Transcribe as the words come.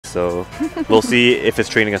so we'll see if his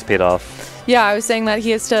training has paid off. Yeah, I was saying that he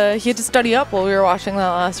had to study up while we were watching that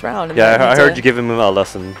last round. Yeah, I heard you give him a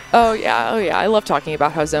lesson. Oh yeah, I love talking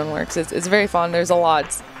about how zone works. It's very fun. There's a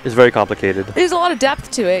lot. It's very complicated. There's a lot of depth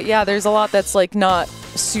to it. Yeah, there's a lot that's like not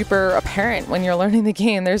super apparent when you're learning the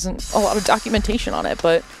game. There's a lot of documentation on it,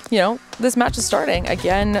 but you know, this match is starting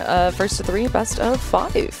again. First to 3, best of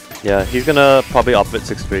 5. Yeah, he's gonna probably up it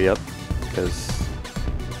 6-3 up because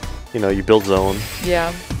you know you build zone.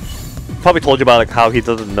 Yeah. Probably told you about like how he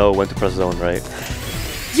doesn't know when to press zone, right?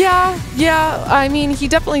 Yeah. I mean, he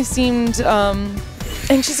definitely seemed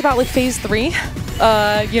anxious about like phase 3.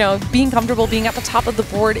 You know, being comfortable being at the top of the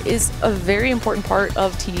board is a very important part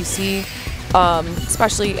of TEC,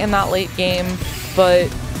 especially in that late game.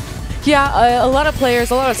 But yeah, a lot of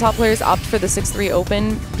top players opt for the 6-3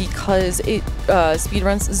 open because it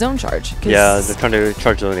speedruns zone charge. Yeah, they're trying to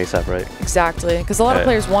charge zone ASAP, right? Exactly, because a lot of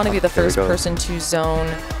players want to be the first person to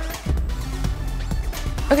zone.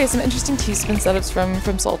 Okay, some interesting T-spin setups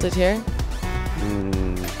from Salted here.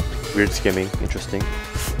 Weird skimming, interesting.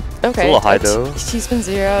 Okay, it's a little high though. T-spin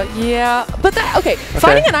 0, yeah. But that, okay,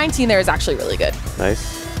 finding a 19 there is actually really good.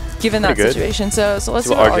 Nice. Given that situation. So let's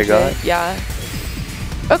see what what RJ got. Yeah.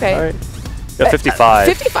 Okay. All right. Yeah, 55.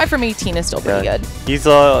 55 from 18 is still pretty good. He's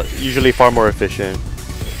usually far more efficient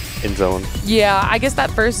in zone. Yeah, I guess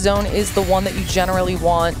that first zone is the one that you generally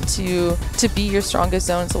want to be your strongest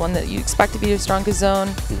zone. It's the one that you expect to be your strongest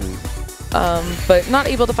zone. But not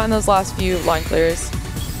able to find those last few line clears.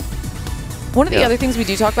 One of the other things we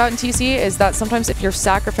do talk about in TC is that sometimes if you're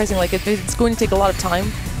sacrificing, like if it's going to take a lot of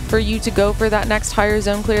time for you to go for that next higher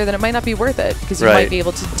zone clear, then it might not be worth it because you might be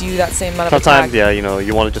able to do that same amount of attack. Sometimes, yeah, you know,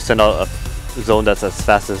 you want to just send out a zone that's as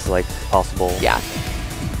fast as like possible. Yeah.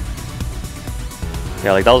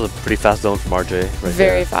 Yeah, like that was a pretty fast zone from RJ.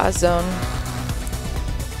 Very fast zone.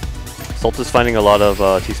 Salt is finding a lot of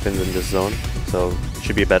T-spins in this zone, so it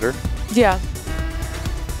should be better. Yeah.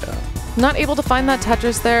 Not able to find that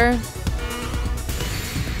Tetris there.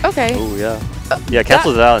 Okay. Oh, yeah. Yeah,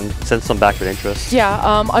 cancels it out and sends some back with interest.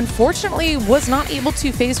 Yeah, unfortunately was not able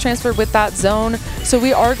to phase transfer with that zone, so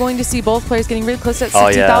we are going to see both players getting really close to that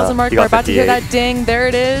 60,000 mark. We're about to hear that ding. There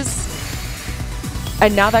it is.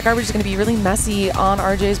 And now that garbage is going to be really messy on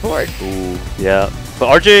RJ's board. Ooh, yeah.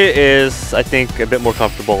 But RJ is, I think, a bit more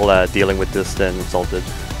comfortable at dealing with this than Salted.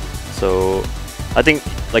 So I think,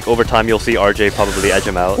 like, over time, you'll see RJ probably edge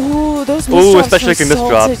him out. Ooh, those misdrops. Ooh, especially if he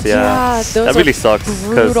misdrops. Yeah, that really sucks.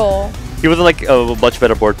 Brutal. He was in, like, a much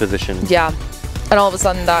better board position. Yeah. And all of a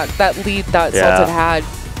sudden, that lead that Salted had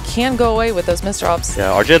can go away with those misdrops.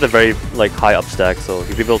 Yeah, RJ had a very, like, high up stack, so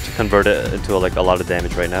he'd be able to convert it into, like, a lot of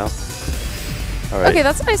damage right now. Okay,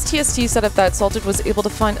 that's a nice TST setup that Salted was able to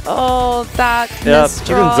find. Oh, that misdrop. He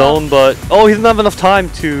can zone, but he doesn't have enough time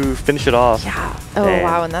to finish it off. Yeah. Oh,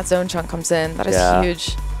 wow, and that zone chunk comes in. That is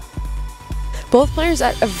huge. Both players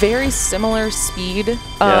at a very similar speed,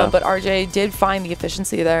 but RJ did find the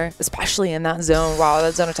efficiency there, especially in that zone. Wow,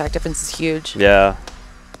 that zone attack difference is huge. Yeah.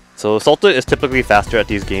 So Salted is typically faster at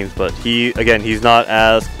these games, but he's not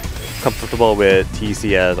as comfortable with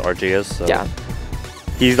TC as RJ is. So. Yeah.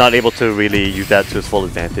 He's not able to really use that to his full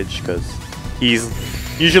advantage because he's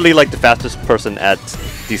usually like the fastest person at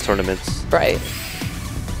these tournaments. Right.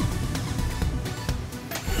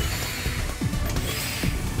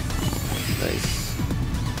 Nice.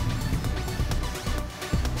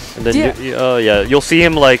 And then you'll see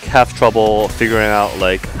him like have trouble figuring out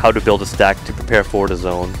like how to build a stack to prepare for the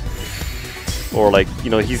zone. Or like,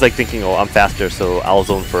 you know, he's like thinking, oh, I'm faster, so I'll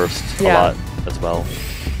zone first a lot as well.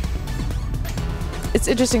 It's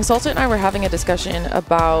interesting. Salted and I were having a discussion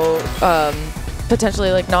about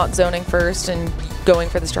potentially like not zoning first and going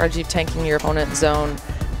for the strategy of tanking your opponent's zone.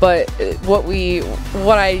 But the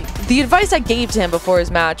advice I gave to him before his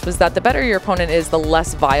match was that the better your opponent is, the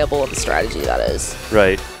less viable of a strategy that is.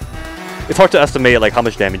 Right. It's hard to estimate like how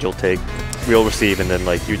much damage you'll take, you'll receive, and then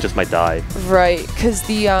like you just might die. Right, because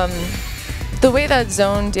the way that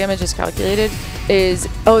zone damage is calculated is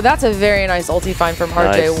that's a very nice ulti find from RJ.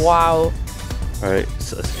 Nice. Wow. Alright,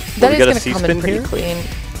 so that is going to come in pretty clean.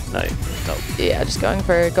 Nice. No. Yeah, just going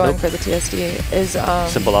for the TSD is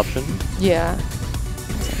simple option. Yeah.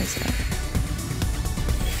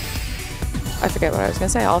 I forget what I was going to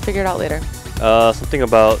say. I'll figure it out later. Something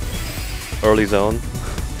about early zone.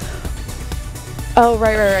 Oh,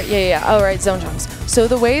 right. Yeah. Oh, right, zone chunks. So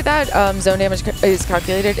the way that zone damage is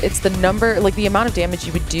calculated, it's the number, like the amount of damage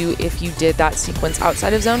you would do if you did that sequence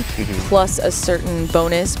outside of zone, plus a certain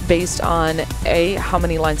bonus based on A, how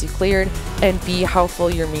many lines you cleared, and B, how full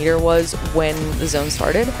your meter was when the zone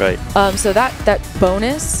started. Right. So that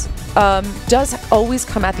bonus does always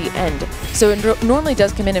come at the end. So it normally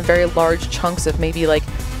does come in very large chunks of maybe like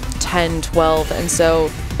 10, 12. And so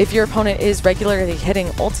if your opponent is regularly hitting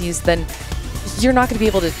ultis, then you're not going to be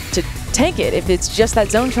able to tank it. If it's just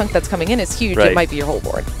that zone chunk that's coming in, it's huge. It might be your whole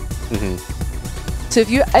board. So if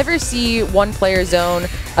you ever see one player zone,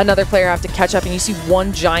 another player have to catch up, and you see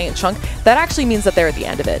one giant chunk, that actually means that they're at the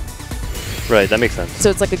end of it. Right, that makes sense. So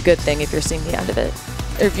it's like a good thing if you're seeing the end of it.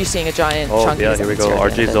 Or if you're seeing a giant chunk. Oh, yeah, here we go.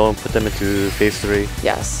 RJ zone, put them into phase 3.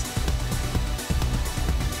 Yes.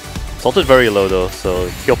 Salted very low though, so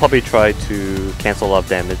he'll probably try to cancel a lot of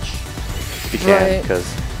damage if he can,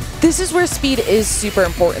 because this is where speed is super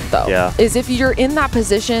important though. Yeah. Is if you're in that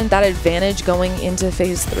position, that advantage going into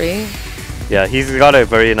phase 3. Yeah, he's got a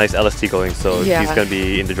very nice LST going, so he's going to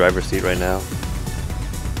be in the driver's seat right now.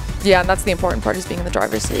 Yeah, and that's the important part, is being in the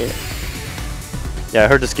driver's seat. Yeah, I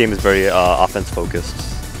heard this game is very offense focused.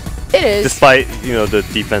 It is. Despite, you know, the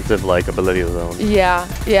defensive ability of the zone. Yeah,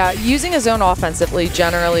 yeah. Using a zone offensively,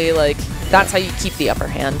 generally, like, that's how you keep the upper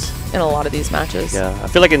hand in a lot of these matches. Yeah, I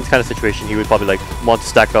feel like in this kind of situation, he would probably want to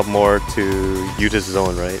stack up more to use his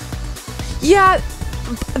zone, right? Yeah,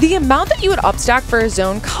 the amount that you would upstack for a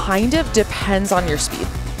zone kind of depends on your speed.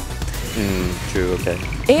 True, okay.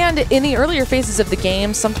 And in the earlier phases of the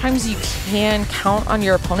game, sometimes you can count on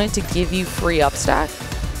your opponent to give you free upstack.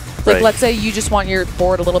 Like, let's say you just want your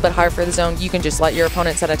board a little bit higher for the zone, you can just let your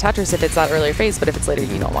opponent set a Tetris if it's that earlier phase, but if it's later,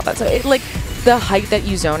 you don't want that. So, the height that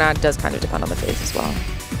you zone at does kind of depend on the phase as well.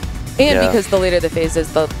 And because the later the phase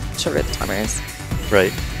is, the shorter the timer is.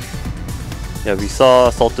 Right. Yeah, we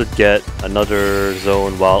saw Salted get another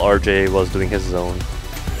zone while RJ was doing his zone.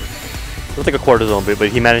 It was like a quarter zone, but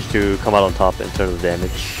he managed to come out on top in terms of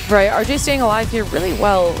damage. Right, RJ staying alive here really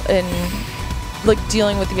well in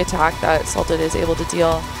dealing with the attack that Salted is able to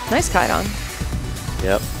deal. Nice Kaidan.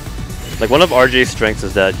 Yep. Like, one of RJ's strengths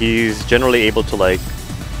is that he's generally able to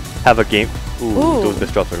have a game. Ooh. Those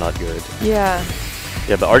misdrops are not good. Yeah.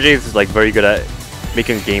 Yeah, but RJ is very good at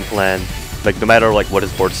making a game plan, no matter what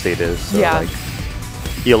his board state is. So,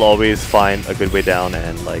 he'll always find a good way down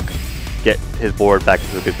and get his board back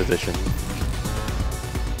into a good position.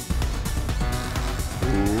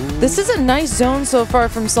 This is a nice zone so far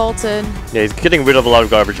from Salted. Yeah, he's getting rid of a lot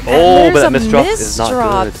of garbage. Oh, but that misdrop is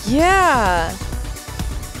not good. Yeah.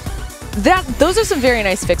 Those are some very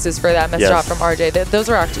nice fixes for that misdrop from RJ. Those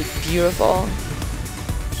are actually beautiful.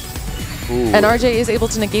 Ooh. And RJ is able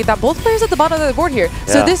to negate that. Both players at the bottom of the board here. Yeah.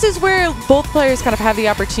 So this is where both players kind of have the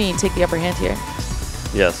opportunity to take the upper hand here.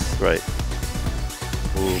 Yes, right.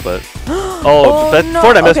 Ooh, but... Oh, no.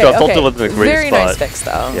 For that misdrop, Salted was in a great very spot. Very nice fix,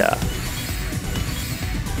 though. Yeah.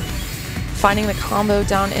 Finding the combo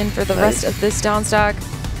down in for the rest of this down stack.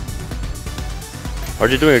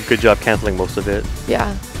 RJ doing a good job canceling most of it.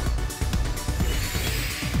 Yeah.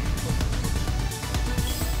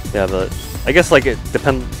 Yeah, but I guess it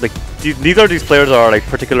depends. These players are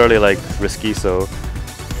particularly risky, so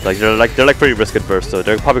they're pretty risk adverse. So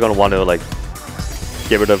they're probably gonna want to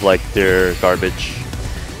get rid of their garbage.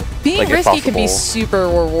 Being risky can be super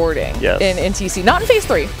rewarding in TC. Not in phase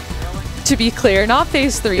 3. To be clear, not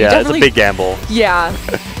phase 3. Yeah, it's a big gamble. Yeah.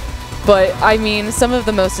 But, I mean, some of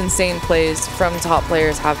the most insane plays from top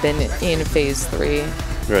players have been in phase 3.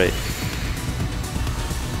 Right.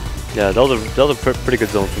 Yeah, that was a pretty good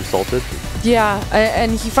zone from Salted. Yeah,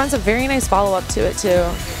 and he finds a very nice follow-up to it, too.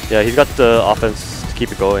 Yeah, he's got the offense to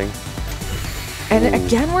keep it going. And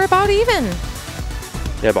again, we're about even.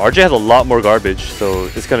 Yeah, but RJ has a lot more garbage, so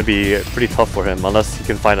it's going to be pretty tough for him, unless he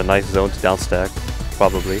can find a nice zone to downstack,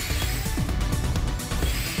 probably.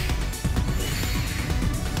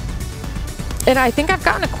 And I think I've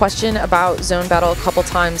gotten a question about zone battle a couple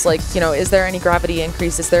times, is there any gravity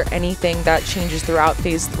increase? Is there anything that changes throughout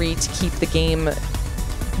phase 3 to keep the game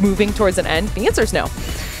moving towards an end? The answer is no.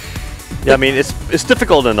 Yeah, I mean, it's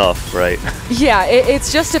difficult enough, right? Yeah,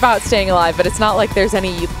 it's just about staying alive, but it's not like there's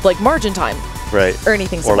any, margin time. Right. Or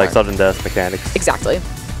anything similar. Or sudden death mechanics. Exactly.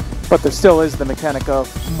 But there still is the mechanic of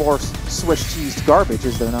more Swiss cheese garbage,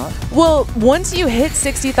 is there not? Well, once you hit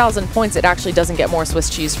 60,000 points, it actually doesn't get more Swiss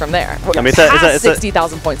cheese from there. I mean, past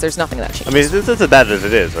 60,000 points, there's nothing that changes. I mean, it's as bad as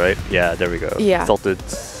it is, right? Yeah, there we go. Yeah. Salted.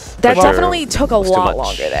 That definitely took a lot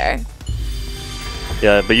longer there.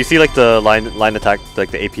 Yeah, but you see the line attack, the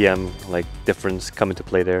APM difference come into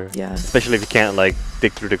play there. Yeah. Especially if you can't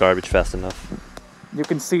dig through the garbage fast enough. You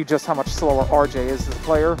can see just how much slower RJ is as a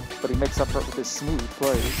player, but he makes up for it with his smooth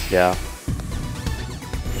plays. Yeah.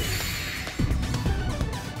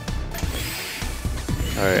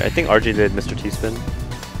 Alright, I think RJ did Mr. T-Spin.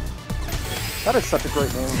 That is such a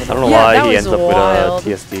great name. I don't know why he ends up with a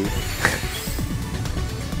TSD.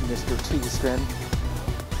 Mr. T-Spin.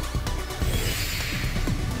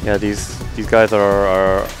 Yeah, these guys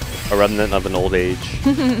are a remnant of an old age.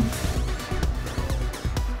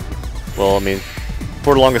 Well, I mean,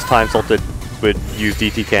 for the longest time, Salted would use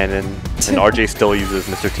DT Cannon, and RJ still uses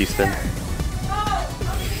Mr. T-Spin.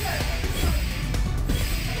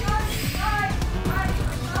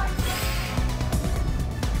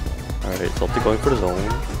 Alright, Salted going for the zone.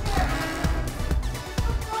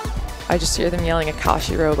 I just hear them yelling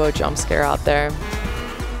Akashi Robo jump scare out there.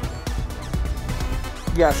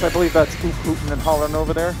 Yes, I believe that's Hootin' and hollering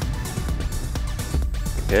over there.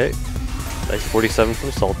 Okay, nice 47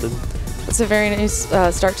 from Salted. That's a very nice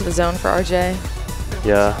start to the zone for RJ.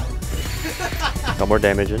 Yeah. Got more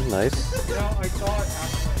damage in, nice.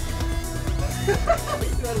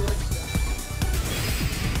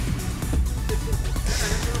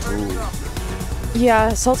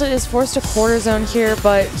 Yeah, Salted is forced to quarter zone here,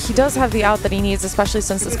 but he does have the out that he needs, especially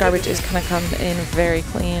since this garbage is going to come in very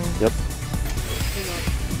clean. Yep.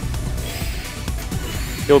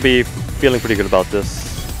 He'll be feeling pretty good about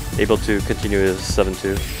this. Able to continue his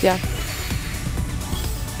 7-2. Yeah.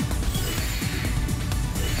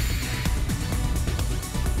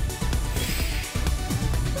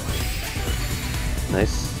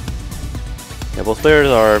 Nice. Yeah, both players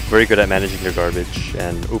are very good at managing their garbage,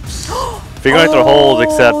 and oops. Figuring out their holds,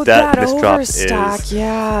 except that misdrop is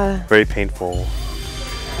very painful.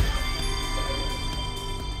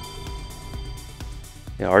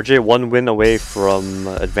 Yeah, RJ one win away from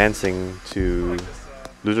advancing to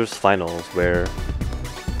Losers Finals, where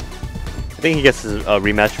I think he gets a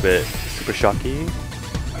rematch with Super Shocky.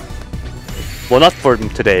 Well, not for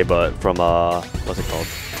today, but from what's it called?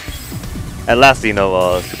 At last,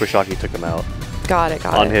 Xeno, Super Shocky took him out. Got it.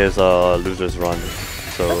 On his losers run.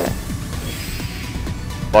 So if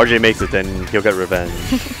RJ makes it, then he'll get revenge.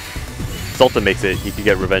 Sultan makes it, he can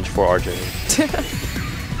get revenge for RJ.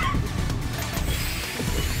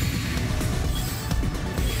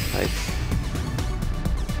 Nice.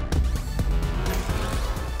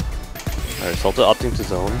 Alright, Sultan opting to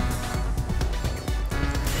zone.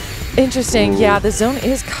 Interesting. Ooh. Yeah, the zone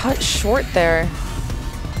is cut short there.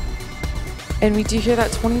 And we do hear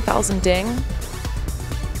that 20,000 ding.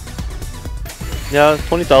 Yeah,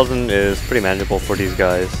 20,000 is pretty manageable for these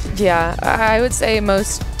guys. Yeah, I would say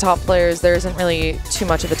most top players, there isn't really too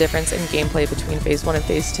much of a difference in gameplay between Phase 1 and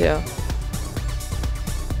Phase 2. Ooh.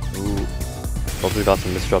 Hopefully got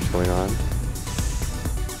some misdrops going on.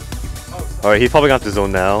 Alright, he's probably got the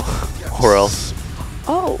zone now. Or else.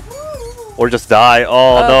 Oh. Or just die.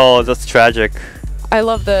 Oh no, that's tragic. I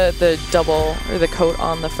love the double, or the coat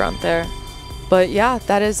on the front there. But yeah,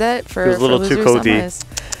 that is it for, it was a little too cozy. Sunrise.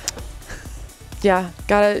 Yeah,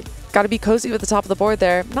 gotta be cozy with the top of the board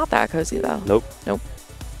there. Not that cozy though. Nope. Nope.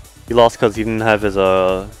 He lost because he didn't have his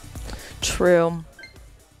True.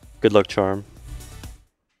 good luck charm.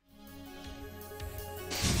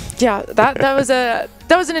 Yeah, that was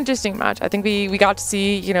an interesting match. I think we got to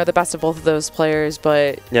see, you know, the best of both of those players,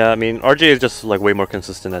 but yeah, I mean RJ is just like way more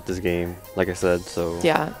consistent at this game, like I said, so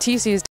yeah, TC is